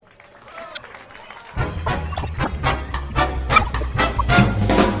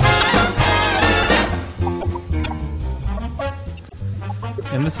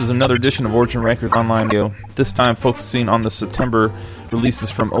this is another edition of Origin Records Online Radio, this time focusing on the September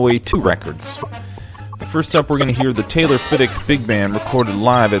releases from OA2 Records. The first up, we're going to hear the Taylor Fiddick Big Band recorded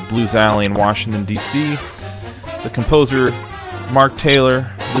live at Blues Alley in Washington, D.C. The composer, Mark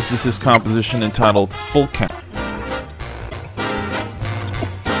Taylor, this is his composition entitled Full Count.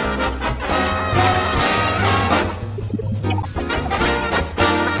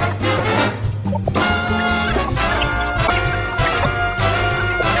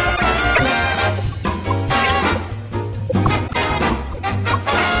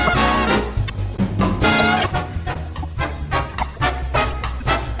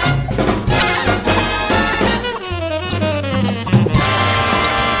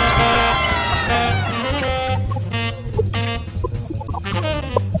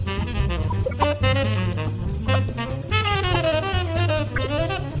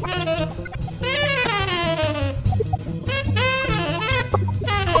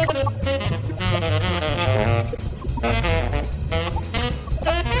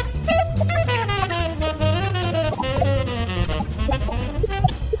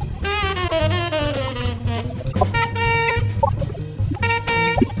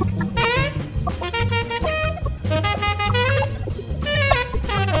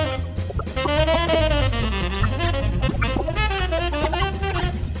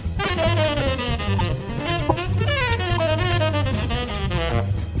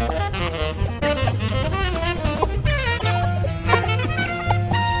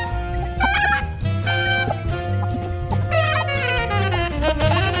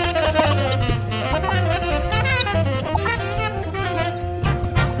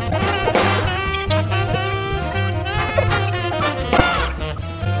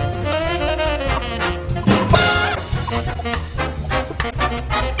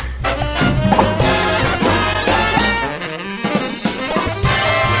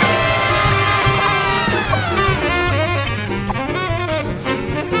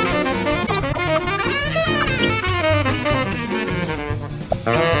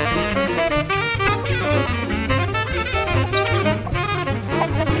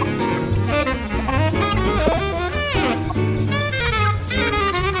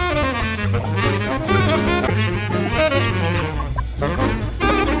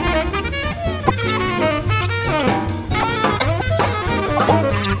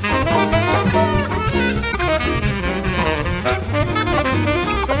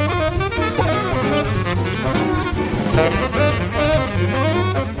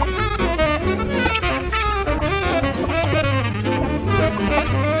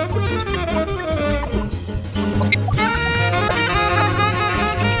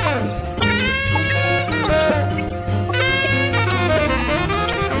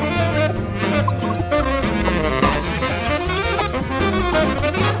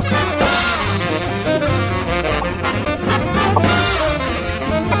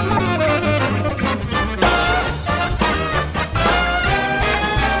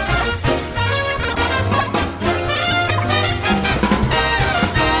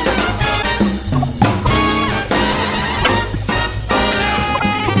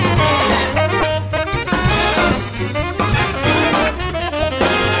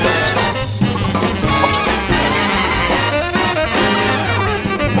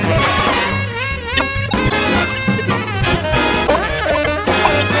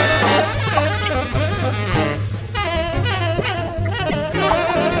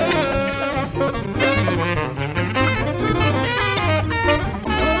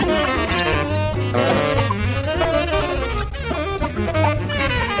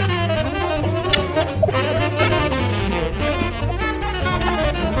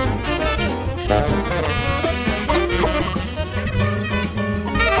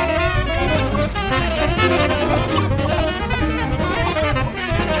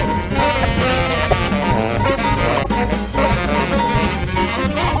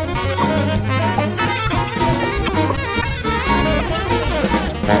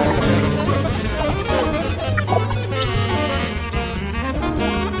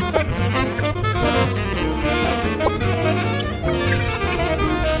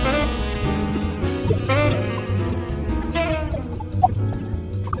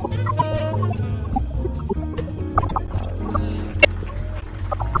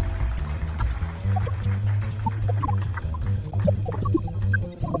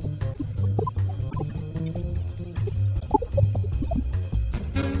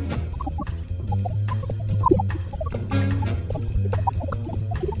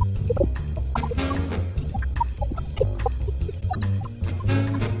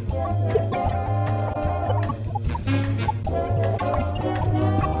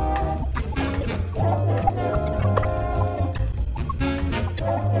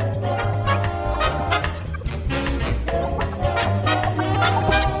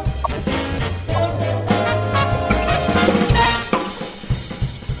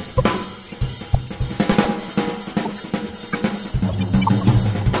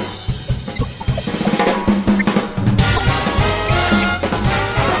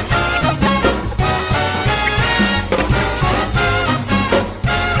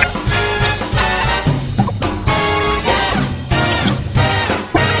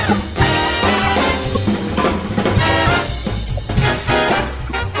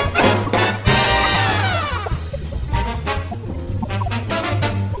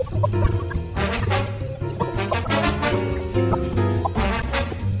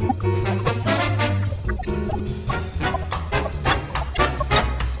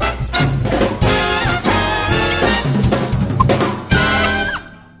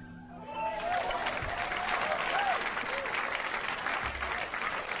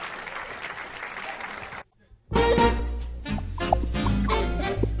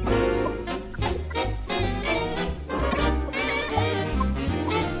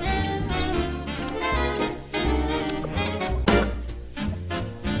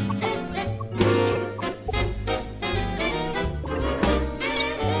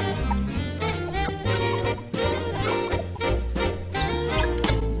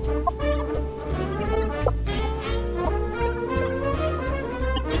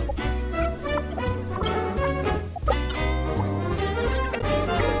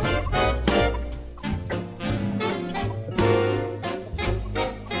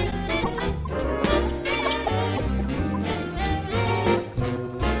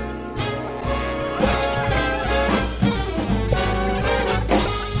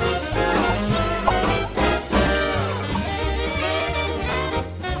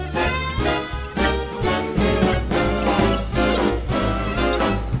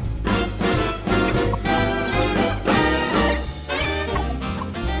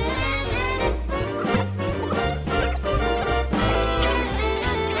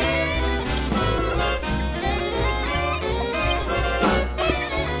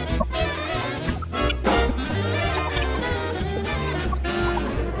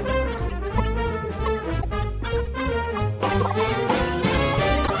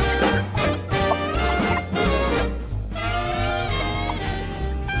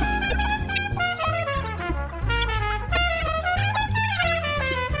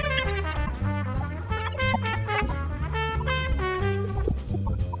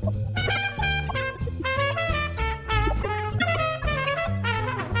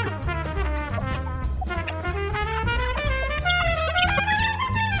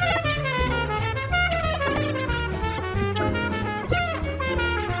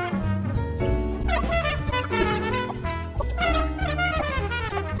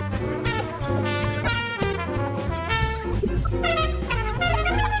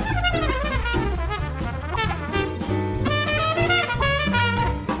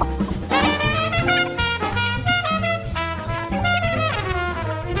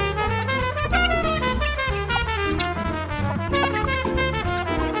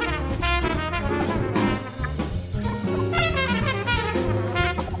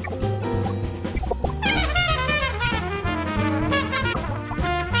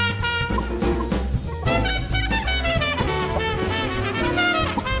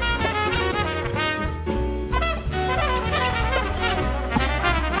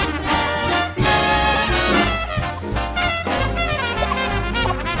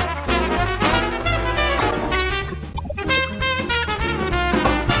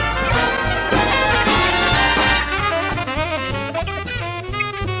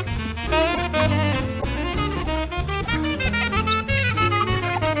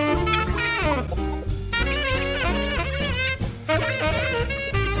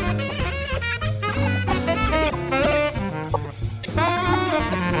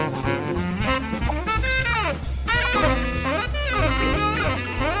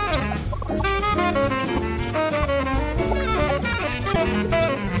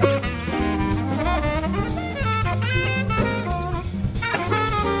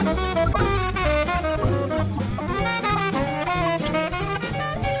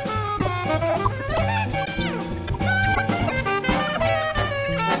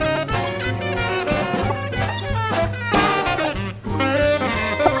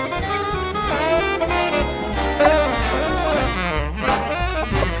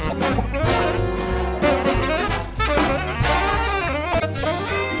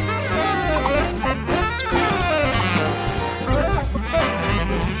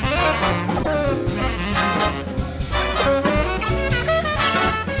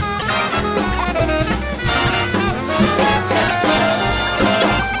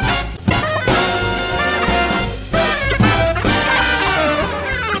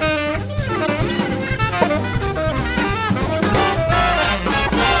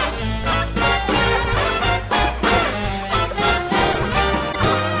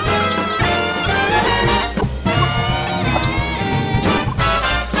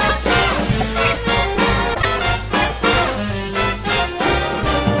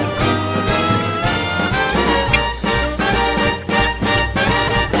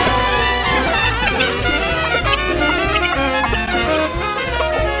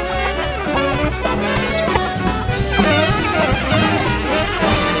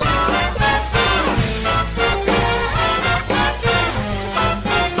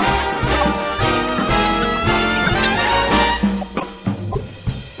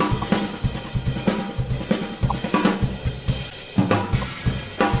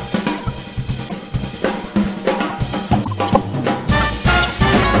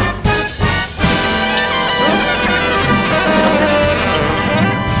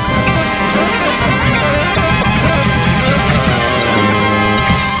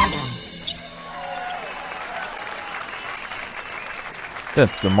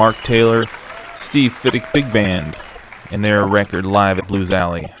 That's the Mark Taylor, Steve Fittick Big Band, and their record Live at Blues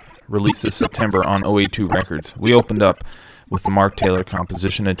Alley, released this September on 082 Records. We opened up with the Mark Taylor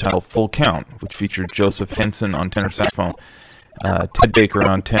composition entitled Full Count, which featured Joseph Henson on tenor saxophone, Ted Baker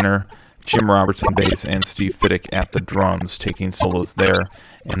on tenor, Jim Roberts on bass, and Steve Fittick at the drums, taking solos there.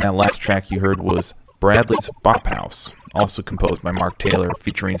 And that last track you heard was Bradley's Bop House, also composed by Mark Taylor,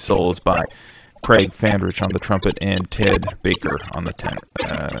 featuring solos by Craig Fandrich on the trumpet and Ted Baker on the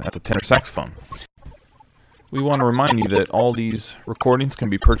at the tenor saxophone. We want to remind you that all these recordings can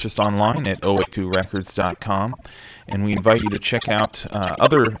be purchased online at 082records.com, and we invite you to check out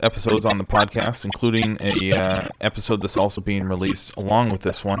other episodes on the podcast, including a episode that's also being released along with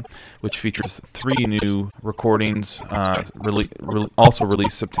this one, which features 3 new recordings also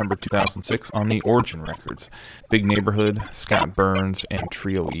released September 2006 on the Origin Records: Big Neighborhood, Scott Burns, and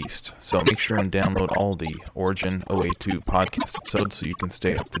Trio East. So make sure and download all the Origin 082 podcast episodes so you can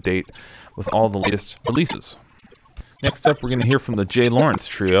stay up to date with all the latest releases. Next up, we're going to hear from the Jay Lawrence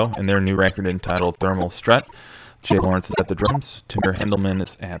Trio and their new record entitled Thermal Strut. Jay Lawrence is at the drums, Timur Hendelman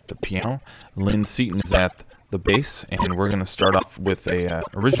is at the piano, Lynn Seaton is at the bass, and we're going to start off with a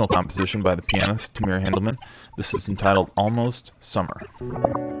original composition by the pianist Timur Hendelman. This is entitled Almost Summer.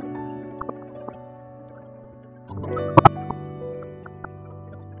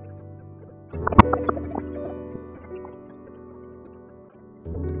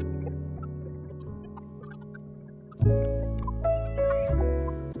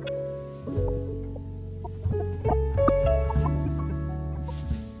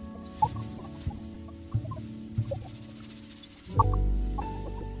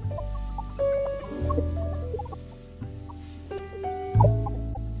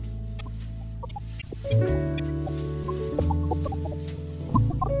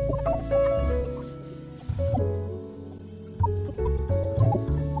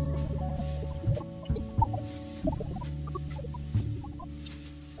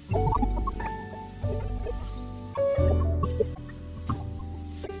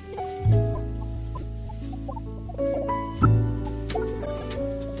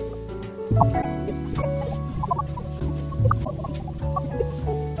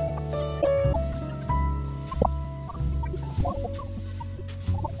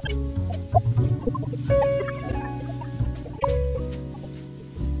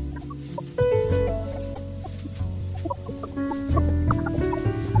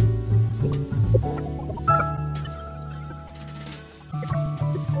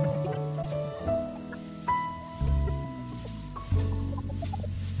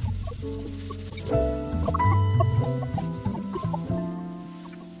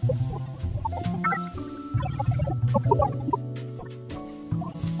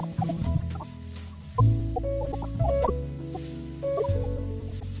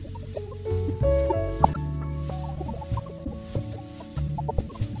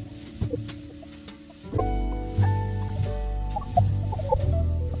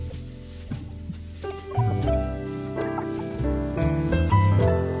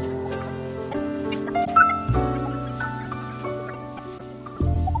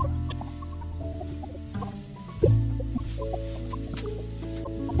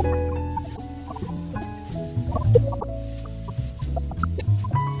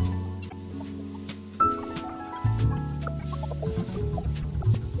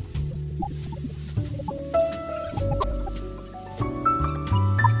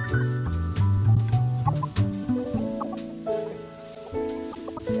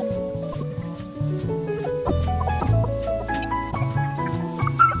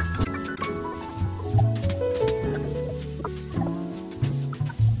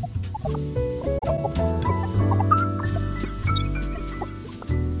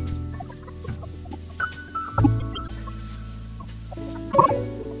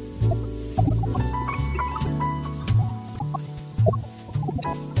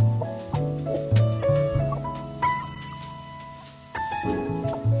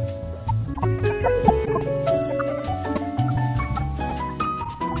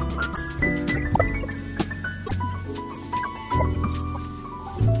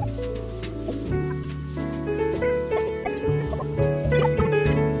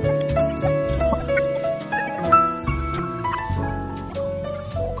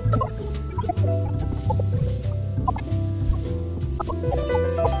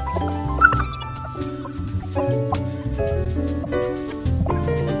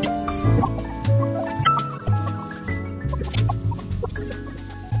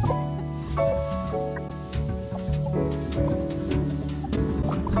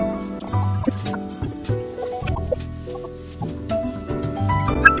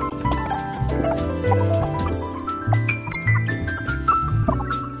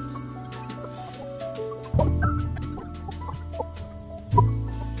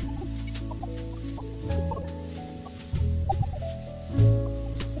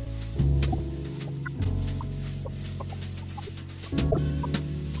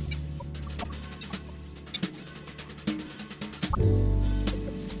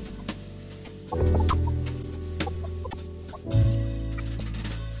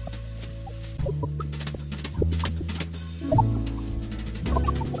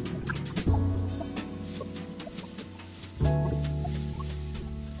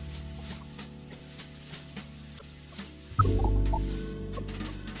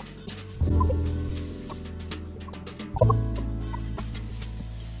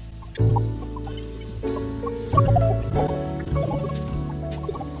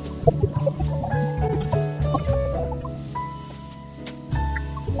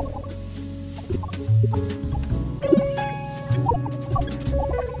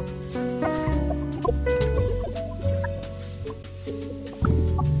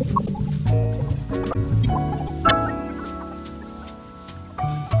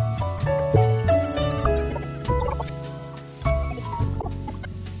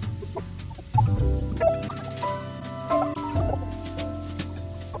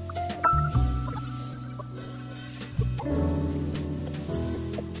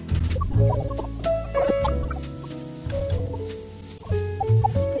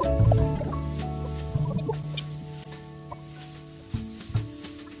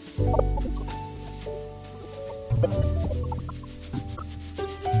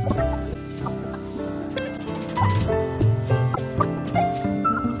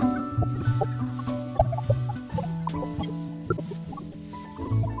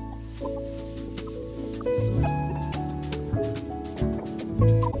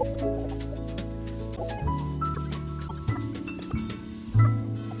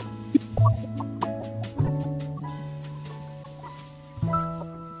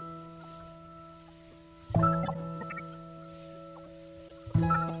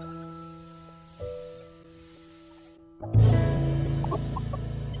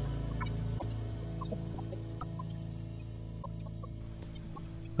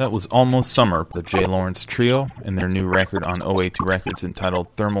 That was Almost Summer, the Jay Lawrence Trio, and their new record on OA2 Records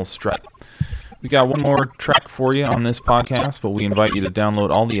entitled Thermal Strut. We got one more track for you on this podcast, but we invite you to download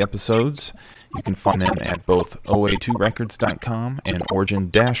all the episodes. You can find them at both oa2records.com and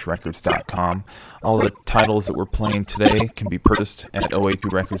origin-records.com. All the titles that we're playing today can be purchased at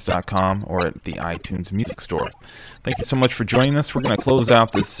oa2records.com or at the iTunes Music Store. Thank you so much for joining us. We're going to close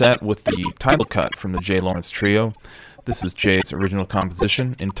out this set with the title cut from the Jay Lawrence Trio. This is Jay's original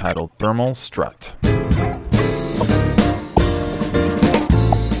composition entitled Thermal Strut.